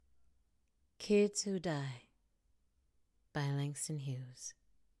Kids Who Die by Langston Hughes.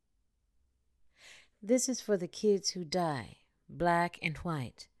 This is for the kids who die, black and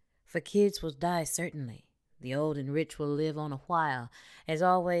white. For kids will die certainly. The old and rich will live on a while, as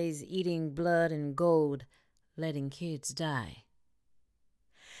always eating blood and gold, letting kids die.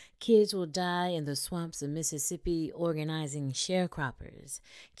 Kids will die in the swamps of Mississippi organizing sharecroppers.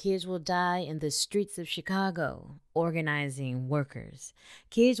 Kids will die in the streets of Chicago organizing workers.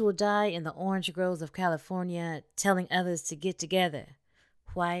 Kids will die in the orange groves of California telling others to get together.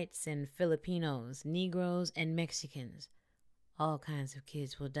 Whites and Filipinos, Negroes and Mexicans. All kinds of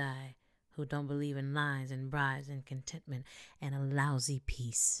kids will die who don't believe in lies and bribes and contentment and a lousy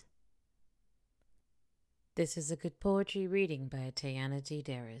peace. This is a good poetry reading by Tayana G.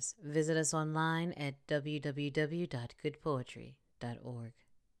 Darris. Visit us online at www.goodpoetry.org.